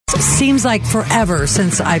seems like forever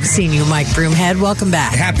since I've seen you, Mike Broomhead. Welcome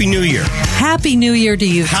back. Happy New Year. Happy New Year to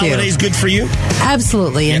you, too. Holiday's good for you?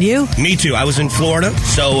 Absolutely. And you? Me too. I was in Florida,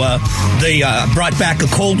 so they brought back a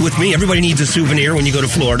cold with me. Everybody needs a souvenir when you go to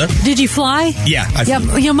Florida. Did you fly? Yeah. I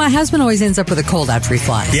flew. You know, my husband always ends up with a cold after he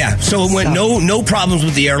flies. Yeah, so it went no problems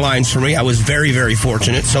with the airlines for me. I was very, very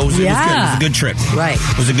fortunate, so it was good. It was a good trip. Right.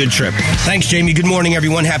 It was a good trip. Thanks, Jamie. Good morning,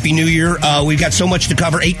 everyone. Happy New Year. We've got so much to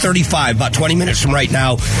cover. 8:35, about 20 minutes from right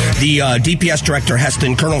now, the DPS director,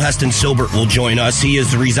 Colonel Heston Silbert, will join us. He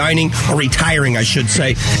is resigning, or retiring, I should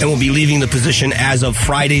say, and will be leaving the position as of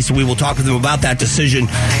Friday, so we will talk with him about that decision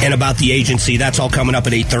and about the agency. That's all coming up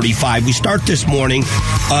at 8:35. We start this morning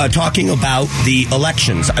talking about the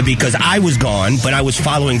elections, because I was gone, but I was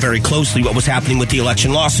following very closely what was happening with the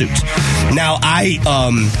election lawsuits. Now, I've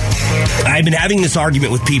been having this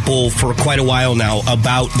argument with people for quite a while now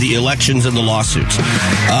about the elections and the lawsuits.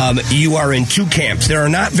 You are in two camps. There are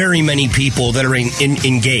not very many people that are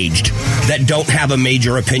engaged that don't have a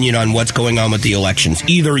major opinion on what's going on with the elections.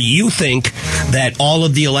 Either you think that all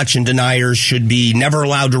of the election deniers should be never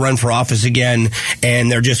allowed to run for office again,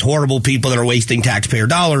 and they're just horrible people that are wasting taxpayer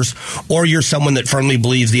dollars, or you're someone that firmly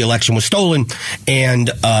believes the election was stolen and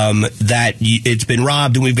that it's been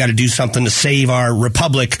robbed, and we've got to do something to save our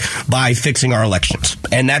republic by fixing our elections.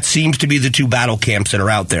 And that seems to be the two battle camps that are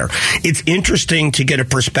out there. It's interesting to get a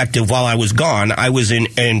perspective. While I was gone, I was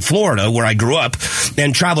in Florida, where I grew up,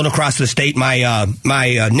 and traveled across the state.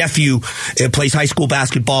 My nephew plays high school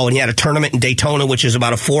basketball, and he had a tournament in Daytona, which is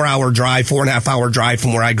about a 4.5-hour drive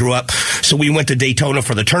from where I grew up. So we went to Daytona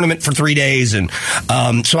for the tournament for 3 days, and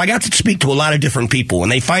so I got to speak to a lot of different people. When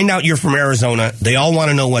they find out you're from Arizona, they all want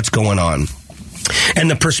to know what's going on. And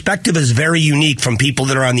the perspective is very unique from people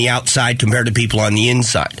that are on the outside compared to people on the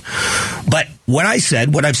inside. But what I've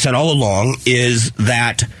said all along, is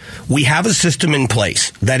that we have a system in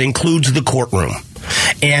place that includes the courtroom.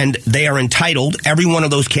 And they are entitled, every one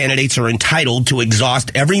of those candidates are entitled to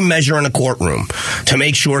exhaust every measure in a courtroom to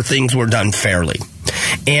make sure things were done fairly.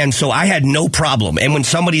 And so I had no problem. And when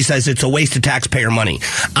somebody says it's a waste of taxpayer money,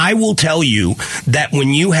 I will tell you that when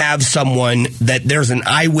you have someone that there's an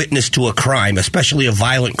eyewitness to a crime, especially a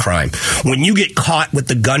violent crime, when you get caught with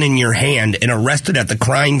the gun in your hand and arrested at the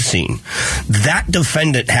crime scene, that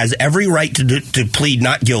defendant has every right to plead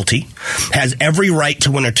not guilty, has every right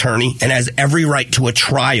to an attorney, and has every right to a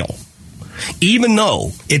trial. Even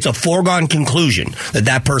though it's a foregone conclusion that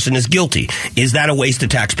that person is guilty. Is that a waste of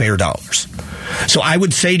taxpayer dollars? So I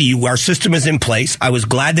would say to you, our system is in place. I was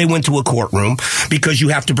glad they went to a courtroom, because you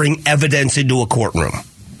have to bring evidence into a courtroom.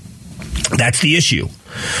 That's the issue.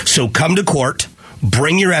 So come to court,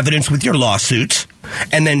 bring your evidence with your lawsuits,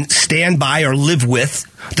 and then stand by or live with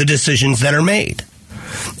the decisions that are made.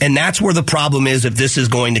 And that's where the problem is if this is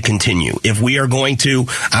going to continue. If we are going to,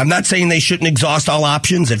 I'm not saying they shouldn't exhaust all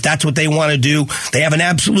options. If that's what they want to do, they have an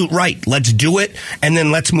absolute right. Let's do it, and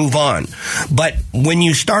then let's move on. But when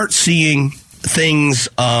you start seeing things,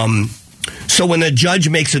 so when a judge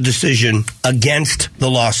makes a decision against the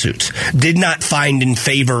lawsuits, did not find in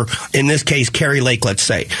favor, in this case, Carrie Lake, let's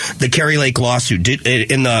say, the Carrie Lake lawsuit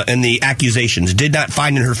in the accusations, did not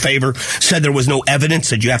find in her favor, said there was no evidence,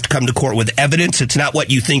 said you have to come to court with evidence. It's not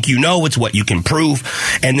what you think you know, it's what you can prove.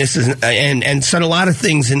 And this is, and said a lot of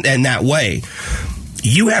things in that way.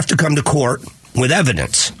 You have to come to court with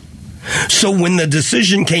evidence. So when the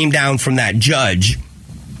decision came down from that judge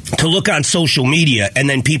to look on social media and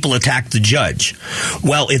then people attack the judge,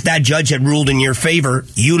 well, if that judge had ruled in your favor,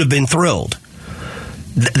 you'd have been thrilled.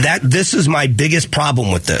 This is my biggest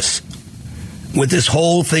problem with this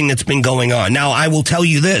whole thing that's been going on. Now, I will tell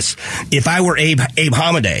you this. If I were Abe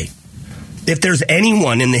Hamadeh, if there's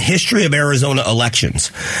anyone in the history of Arizona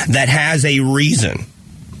elections that has a reason,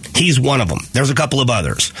 he's one of them. There's a couple of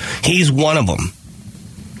others. He's one of them.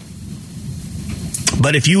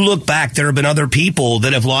 But if you look back, there have been other people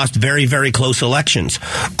that have lost very, very close elections.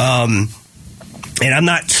 And I'm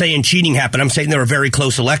not saying cheating happened. I'm saying there were very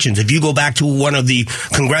close elections. If you go back to one of the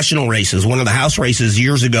congressional races, one of the House races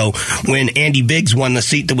years ago, when Andy Biggs won the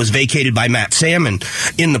seat that was vacated by Matt Salmon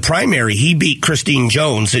in the primary, he beat Christine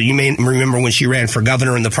Jones. You may remember when she ran for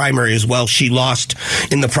governor in the primary as well. She lost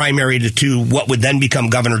in the primary to what would then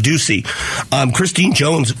become Governor Ducey. Christine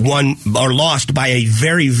Jones won or lost by a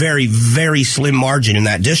very, very, very slim margin in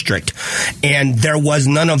that district. And there was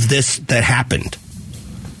none of this that happened.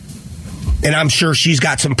 And I'm sure she's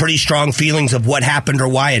got some pretty strong feelings of what happened or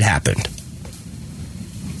why it happened.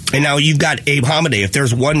 And now you've got Abe Hamadeh. If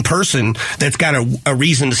there's one person that's got a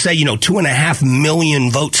reason to say, 2.5 million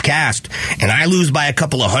votes cast, and I lose by a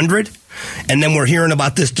couple of hundred, And then we're hearing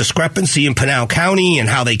about this discrepancy in Pinal County and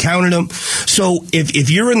how they counted them. So if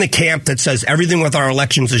you're in the camp that says everything with our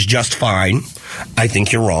elections is just fine, I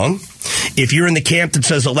think you're wrong. If you're in the camp that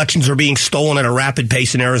says elections are being stolen at a rapid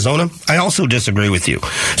pace in Arizona, I also disagree with you.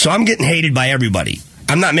 So I'm getting hated by everybody.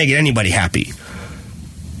 I'm not making anybody happy.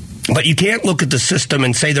 But you can't look at the system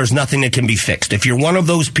and say there's nothing that can be fixed. If you're one of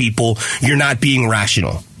those people, you're not being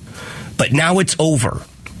rational. But now it's over.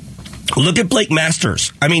 Look at Blake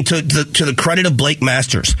Masters. I mean, to the credit of Blake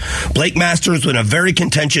Masters. Blake Masters, in a very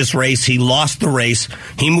contentious race, he lost the race.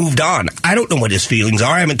 He moved on. I don't know what his feelings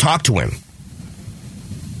are. I haven't talked to him.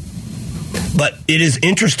 But it is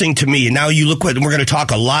interesting to me. And now you look what we're going to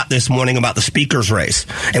talk a lot this morning about the speaker's race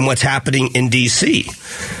and what's happening in D.C.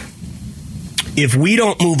 If we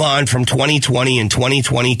don't move on from 2020 and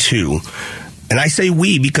 2022, and I say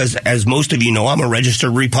we because, as most of you know, I'm a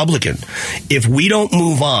registered Republican. If we don't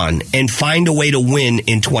move on and find a way to win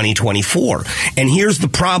in 2024, and here's the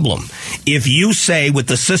problem. If you say with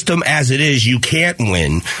the system as it is, you can't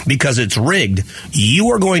win because it's rigged,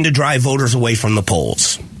 you are going to drive voters away from the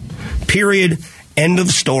polls. Period. End of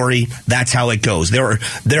story. That's how it goes. There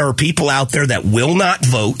are people out there that will not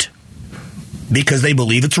vote because they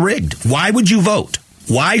believe it's rigged. Why would you vote?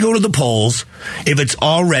 Why go to the polls if it's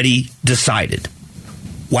already decided?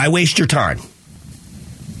 Why waste your time?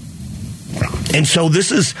 And so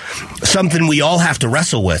this is something we all have to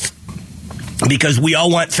wrestle with because we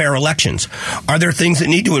all want fair elections. Are there things that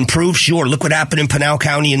need to improve? Sure. Look what happened in Pinal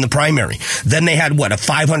County in the primary. Then they had, a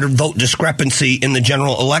 500 vote discrepancy in the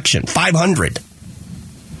general election. 500.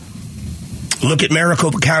 Look at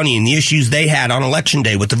Maricopa County and the issues they had on Election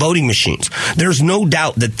Day with the voting machines. There's no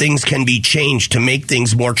doubt that things can be changed to make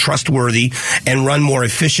things more trustworthy and run more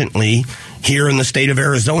efficiently here in the state of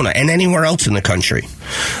Arizona and anywhere else in the country.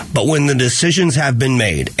 But when the decisions have been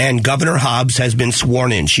made and Governor Hobbs has been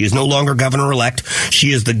sworn in, she is no longer governor-elect.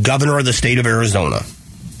 She is the governor of the state of Arizona.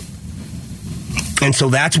 And so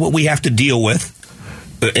that's what we have to deal with.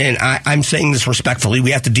 And I'm saying this respectfully,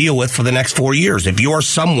 we have to deal with for the next 4 years. If you're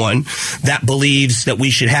someone that believes that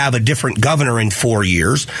we should have a different governor in 4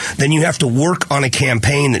 years, then you have to work on a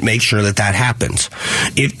campaign that makes sure that happens.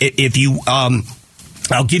 If you,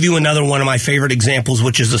 I'll give you another one of my favorite examples,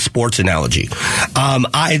 which is a sports analogy.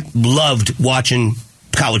 I loved watching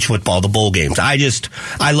college football, the bowl games.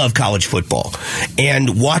 I love college football.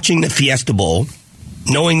 And watching the Fiesta Bowl,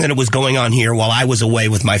 knowing that it was going on here while I was away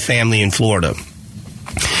with my family in Florida,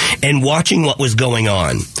 and watching what was going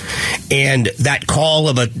on, and that call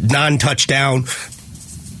of a non-touchdown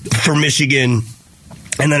for Michigan,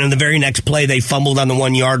 and then in the very next play they fumbled on the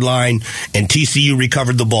 1 yard line, and TCU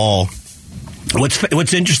recovered the ball.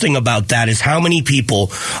 What's interesting about that is how many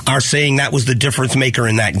people are saying that was the difference maker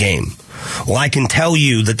in that game. Well, I can tell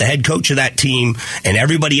you that the head coach of that team and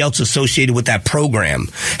everybody else associated with that program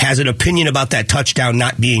has an opinion about that touchdown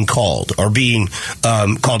not being called or being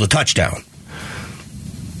called a touchdown.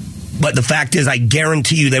 But the fact is, I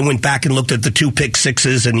guarantee you they went back and looked at the 2 pick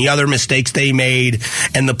sixes and the other mistakes they made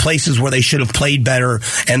and the places where they should have played better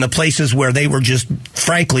and the places where they were just,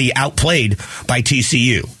 frankly, outplayed by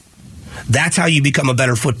TCU. That's how you become a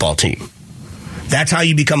better football team. That's how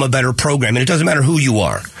you become a better program. And it doesn't matter who you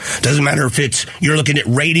are. It doesn't matter if you're looking at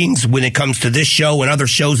ratings when it comes to this show and other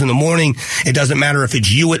shows in the morning. It doesn't matter if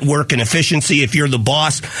it's you at work and efficiency, if you're the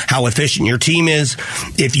boss, how efficient your team is.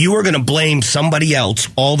 If you are going to blame somebody else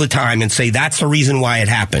all the time and say that's the reason why it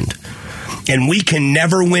happened, and we can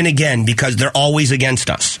never win again because they're always against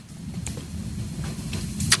us,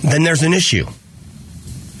 then there's an issue.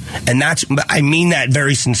 And I mean that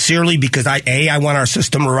very sincerely because I want our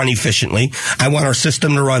system to run efficiently. I want our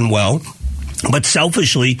system to run well. But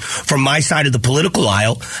selfishly, from my side of the political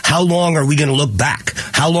aisle, how long are we going to look back?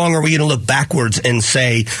 How long are we going to look backwards and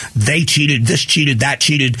say they cheated, this cheated, that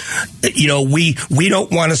cheated? You know, we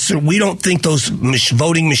don't think those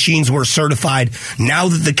voting machines were certified. Now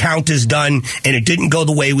that the count is done and it didn't go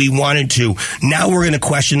the way we wanted to, now we're going to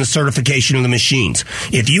question the certification of the machines.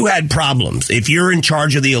 If you had problems, if you're in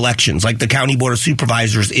charge of the elections, like the County Board of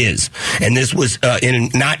Supervisors is, and this was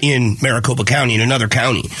not in Maricopa County, in another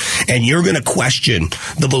county, and you're going to question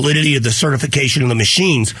the validity of the certification of the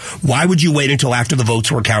machines, why would you wait until after the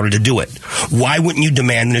votes were counted to do it? Why wouldn't you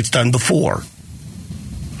demand that it's done before?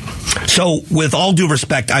 So, with all due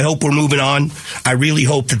respect, I hope we're moving on. I really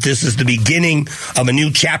hope that this is the beginning of a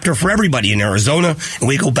new chapter for everybody in Arizona, and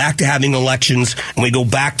we go back to having elections, and we go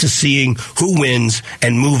back to seeing who wins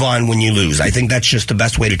and move on when you lose. I think that's just the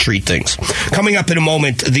best way to treat things. Coming up in a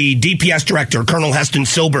moment, the DPS director, Colonel Heston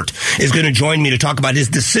Silbert, is going to join me to talk about his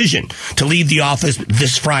decision to leave the office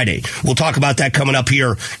this Friday. We'll talk about that coming up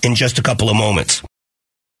here in just a couple of moments.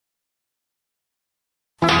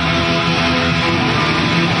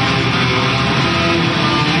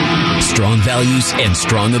 Strong values and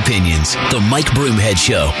strong opinions. The Mike Broomhead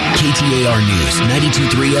Show. KTAR News,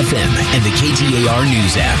 92.3 FM, and the KTAR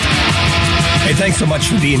News app. Hey, thanks so much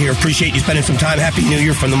for being here. Appreciate you spending some time. Happy New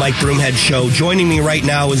Year from the Mike Broomhead Show. Joining me right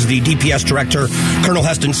now is the DPS Director, Colonel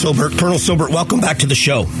Heston Silbert. Colonel Silbert, welcome back to the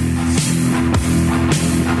show.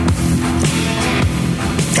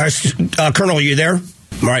 Colonel, are you there?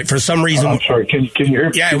 All right, for some reason... I'm sorry, can you hear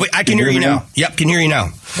me? Yeah, I can hear you now. Yep, can hear you now.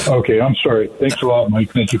 Okay, I'm sorry. Thanks a lot,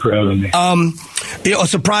 Mike. Thank you for having me. A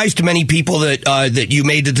surprise to many people that you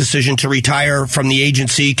made the decision to retire from the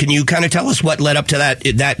agency. Can you kind of tell us what led up to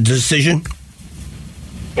that decision?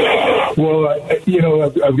 Well,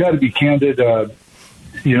 I've got to be candid.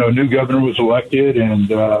 New governor was elected,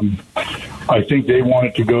 and I think they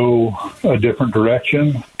wanted to go a different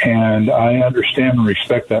direction, and I understand and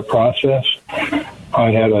respect that process.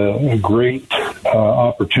 I had a great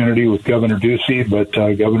opportunity with Governor Ducey, but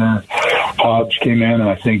Governor Hobbs came in, and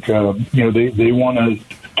I think they wanted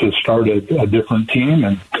to start a different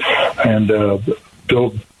team and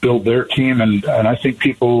build their team, and I think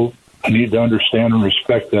people need to understand and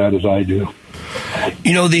respect that as I do.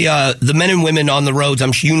 You know, the men and women on the roads,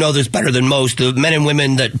 I'm sure you know this better than most, the men and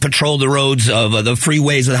women that patrol the roads of the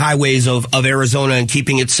freeways, the highways of Arizona and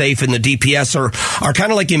keeping it safe in the DPS are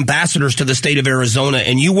kind of like ambassadors to the state of Arizona.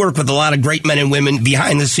 And you work with a lot of great men and women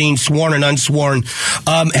behind the scenes, sworn and unsworn.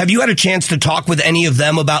 Have you had a chance to talk with any of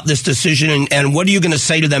them about this decision? And what are you going to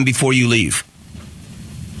say to them before you leave?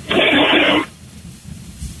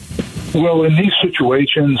 Well, in these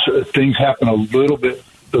situations, things happen a little bit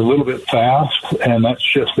fast, and that's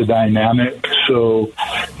just the dynamic. So,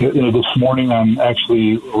 this morning I'm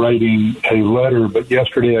actually writing a letter, but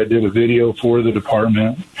yesterday I did a video for the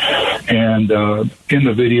department, and in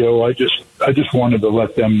the video I just wanted to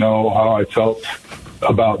let them know how I felt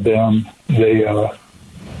about them. They're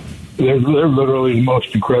literally the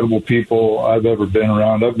most incredible people I've ever been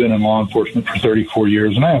around. I've been in law enforcement for 34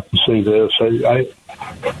 years, and I have to say this: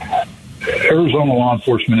 Arizona law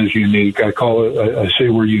enforcement is unique. I say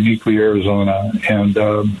we're uniquely Arizona, and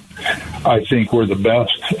I think we're the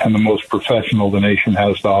best and the most professional the nation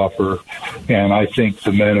has to offer. And I think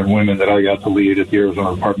the men and women that I got to lead at the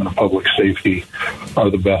Arizona Department of Public Safety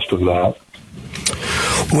are the best of that.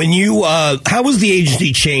 When how has the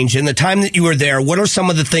agency changed in the time that you were there? What are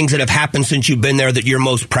some of the things that have happened since you've been there that you're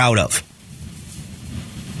most proud of?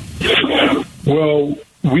 Well,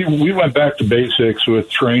 we went back to basics with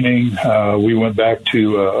training. We went back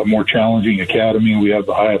to a more challenging academy. We have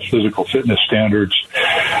the highest physical fitness standards.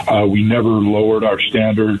 We never lowered our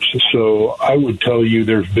standards. So I would tell you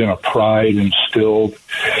there's been a pride instilled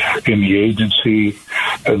in the agency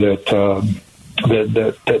that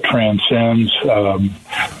transcends.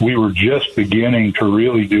 We were just beginning to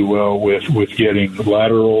really do well with getting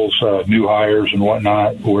laterals, new hires and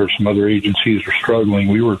whatnot, where some other agencies are struggling.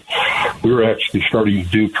 We were actually starting to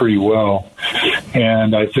do pretty well.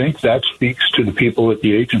 And I think that speaks to the people at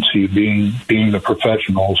the agency being the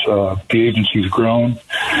professionals. The agency's grown.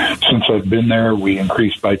 Since I've been there, we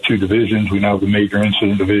increased by 2 divisions. We now have the Major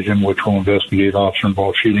Incident Division, which will investigate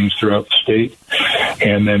officer-involved shootings throughout the state.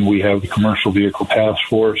 And then we have the Commercial Vehicle Task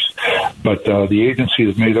Force. But the agency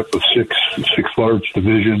is made up of six large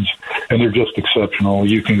divisions, and they're just exceptional.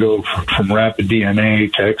 You can go from rapid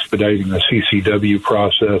DNA to expediting the CCW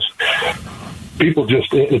process. People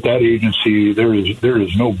just at that agency, there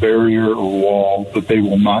is no barrier or wall that they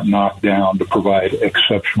will not knock down to provide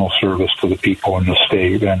exceptional service to the people in the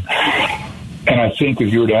state. And I think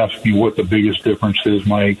if you were to ask me what the biggest difference is,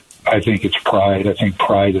 Mike, I think it's pride. I think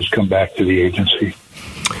pride has come back to the agency.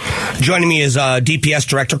 Joining me is DPS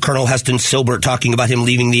Director Colonel Heston Silbert, talking about him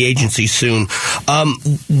leaving the agency soon.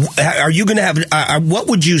 Are you going to have? What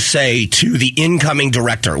would you say to the incoming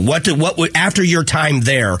director? What would, after your time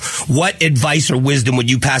there? What advice or wisdom would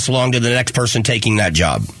you pass along to the next person taking that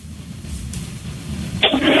job?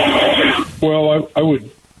 Well,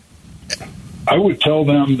 I would tell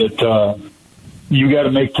them that you got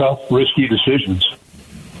to make tough, risky decisions.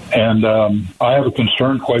 And I have a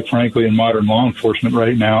concern, quite frankly, in modern law enforcement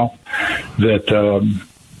right now that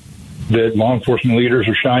law enforcement leaders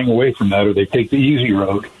are shying away from that, or they take the easy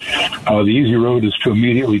road. The easy road is to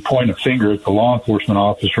immediately point a finger at the law enforcement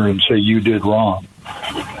officer and say, you did wrong.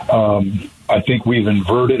 I think we've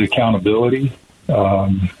inverted accountability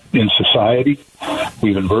in society.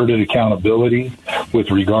 We've inverted accountability with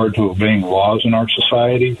regard to obeying laws in our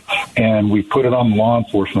society, and we put it on the law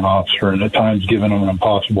enforcement officer, and at times given them an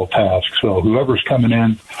impossible task. So whoever's coming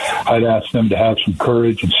in, I'd ask them to have some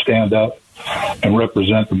courage and stand up and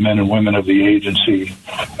represent the men and women of the agency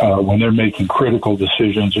when they're making critical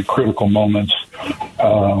decisions at critical moments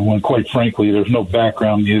when quite frankly there's no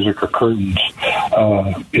background music or curtains.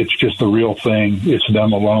 It's just the real thing. It's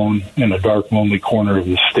them alone in a dark, lonely corner of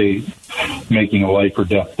the state making a life or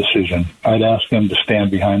death decision. I'd ask them to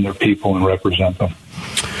stand behind their people and represent them.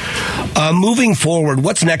 Moving forward,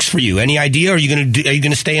 what's next for you? Any idea? Are you going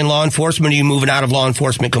to stay in law enforcement? Or are you moving out of law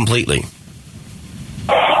enforcement completely?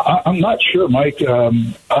 I'm not sure, Mike.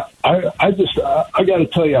 I got to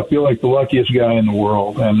tell you, I feel like the luckiest guy in the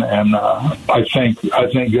world, and I thank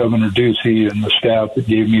Governor Ducey and the staff that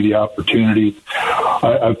gave me the opportunity.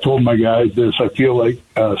 I've told my guys this. I feel like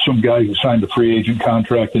some guy who signed a free agent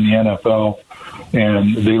contract in the NFL,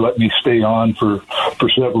 and they let me stay on for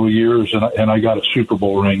several years, and I got a Super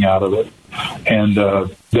Bowl ring out of it. And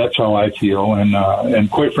that's how I feel. And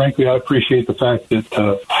quite frankly, I appreciate the fact that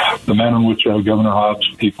the manner in which Governor Hobbs'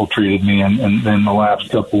 people treated me in the last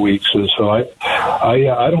couple of weeks. So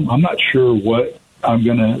I'm not sure what I'm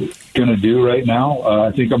gonna do right now.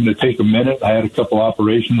 I think I'm going to take a minute. I had a couple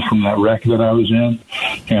operations from that wreck that I was in,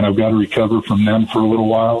 and I've got to recover from them for a little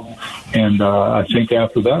while. And I think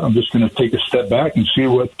after that, I'm just going to take a step back and see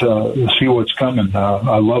what's coming.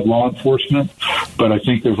 I love law enforcement, but I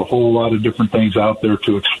think there's a whole lot of different things out there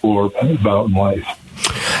to explore about in life.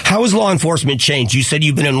 How has law enforcement changed? You said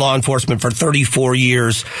you've been in law enforcement for 34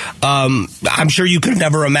 years. I'm sure you could have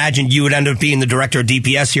never imagined you would end up being the director of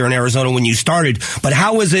DPS here in Arizona when you started. But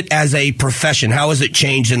how is it as a profession? How has it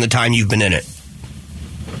changed in the time you've been in it?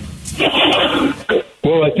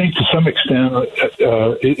 Well, I think to some extent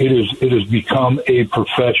it has become a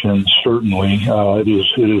profession. Certainly, it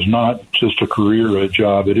is not just a career or a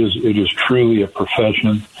job. It is truly a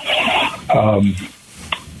profession.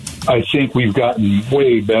 I think we've gotten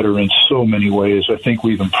way better in so many ways. I think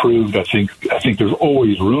we've improved. I think there's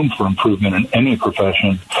always room for improvement in any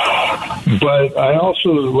profession. But I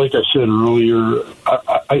also, like I said earlier,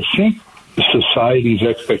 I think society's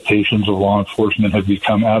expectations of law enforcement have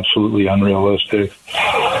become absolutely unrealistic.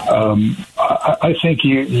 I think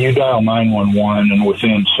you dial 911 and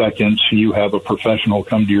within seconds you have a professional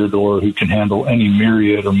come to your door who can handle any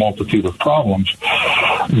myriad or multitude of problems.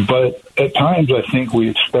 But at times I think we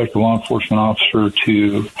expect a law enforcement officer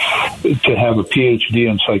to have a PhD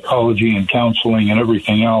in psychology and counseling and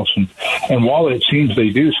everything else. And while it seems they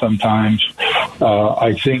do sometimes,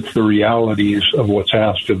 I think the realities of what's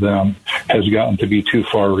asked of them has gotten to be too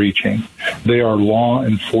far-reaching. They are law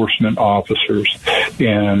enforcement officers,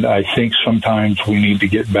 and I think sometimes we need to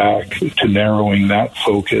get back to narrowing that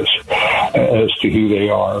focus as to who they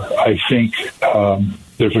are. I think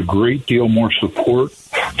there's a great deal more support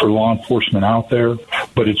for law enforcement out there,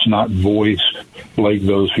 but it's not voiced like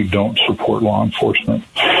those who don't support law enforcement.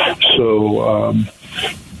 So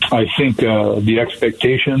I think the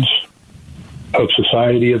expectations of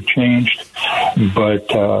society have changed, but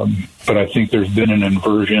I think there's been an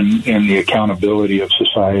inversion in the accountability of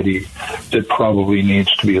society that probably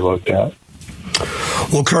needs to be looked at.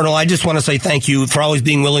 Well, Colonel, I just want to say thank you for always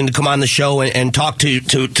being willing to come on the show and talk to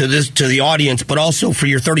the audience, but also for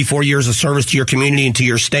your 34 years of service to your community and to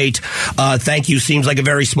your state. Thank you. Seems like a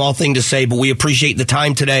very small thing to say, but we appreciate the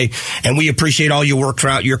time today, and we appreciate all your work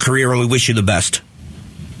throughout your career, and we wish you the best.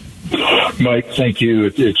 Mike, thank you.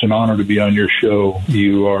 It's an honor to be on your show.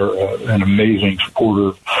 You are an amazing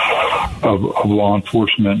supporter of law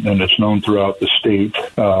enforcement, and it's known throughout the state.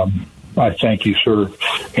 I thank you, sir,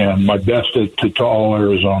 and my best to all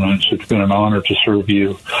Arizonans. It's been an honor to serve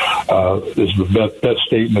you. This is the best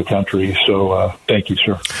state in the country, so thank you,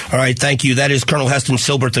 sir. All right, thank you. That is Colonel Heston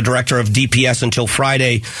Silbert, the director of DPS until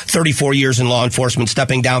Friday, 34 years in law enforcement,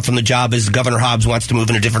 stepping down from the job as Governor Hobbs wants to move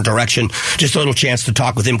in a different direction. Just a little chance to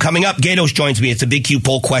talk with him. Coming up, Gatos joins me. It's a Big Q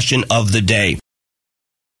poll question of the day.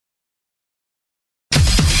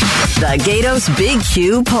 The Gatos Big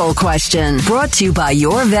Q poll question, brought to you by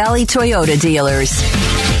Your Valley Toyota dealers.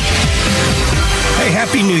 Hey,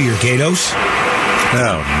 Happy New Year, Gatos.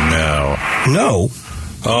 Oh, no. No?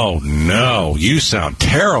 Oh, no. You sound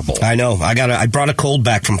terrible. I know. I brought a cold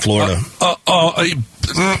back from Florida.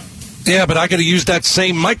 Yeah, but I got to use that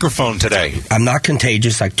same microphone today. I'm not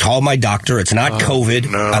contagious. I called my doctor. It's not COVID.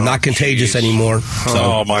 No, I'm not contagious anymore. So.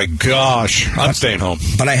 Oh, my gosh. I'm staying home.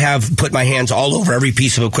 But I have put my hands all over every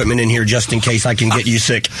piece of equipment in here just in case I can get you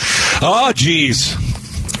sick. Oh, geez.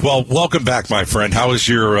 Well, welcome back, my friend. How was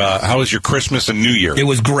your Christmas and New Year? It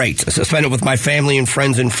was great. I spent it with my family and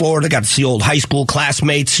friends in Florida. Got to see old high school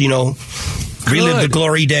classmates, relive the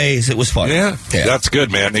glory days. It was fun. Yeah, that's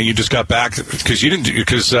good, man. And you just got back because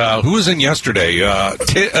who was in yesterday?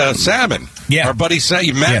 Salmon. Yeah. Our buddy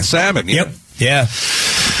Matt Salmon. Yep. Yeah.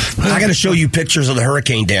 I got to show you pictures of the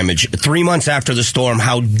hurricane damage. 3 months after the storm,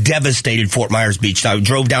 how devastated Fort Myers Beach. I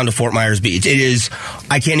drove down to Fort Myers Beach. It is,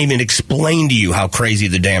 I can't even explain to you how crazy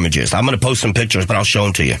the damage is. I'm going to post some pictures, but I'll show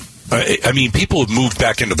them to you. I mean, people have moved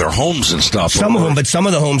back into their homes and stuff. Some of them, but some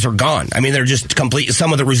of the homes are gone. I mean, they're just complete.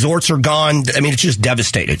 Some of the resorts are gone. I mean, it's just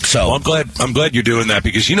devastated. So well, I'm glad you're doing that,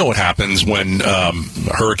 because you know what happens when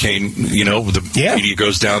hurricane, the media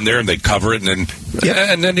goes down there and they cover it, and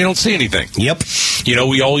then you don't see anything. Yep.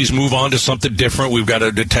 We always move on to something different. We've got a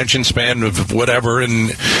attention span of whatever,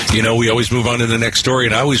 and we always move on to the next story.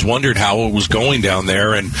 And I always wondered how it was going down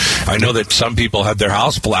there. And I know that some people had their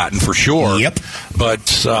house flattened for sure. Yep.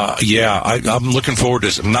 But I'm looking forward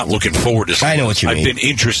to. I'm not looking forward to. I know what you mean. I've been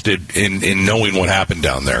interested in knowing what happened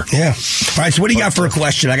down there. Yeah. All right. So what do you got for a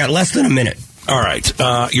question? I got less than a minute. All right.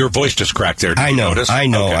 Your voice just cracked there. I know.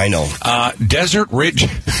 Desert Ridge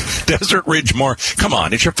Come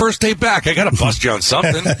on, it's your first day back. I got to bust you on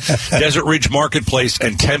something. Desert Ridge Marketplace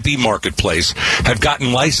and Tempe Marketplace have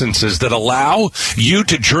gotten licenses that allow you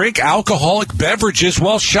to drink alcoholic beverages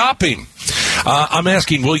while shopping. I'm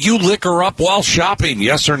asking, will you liquor up while shopping?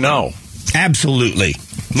 Yes or no? Absolutely.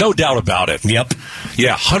 No doubt about it. Yep.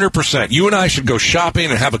 Yeah, 100%. You and I should go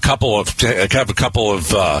shopping and have a couple of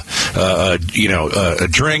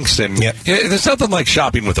drinks, and there's nothing like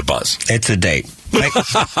shopping with a buzz. It's a date.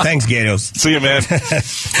 Thanks, Gatos. See you, man.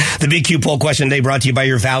 The BQ poll question today brought to you by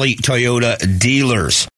your Valley Toyota dealers.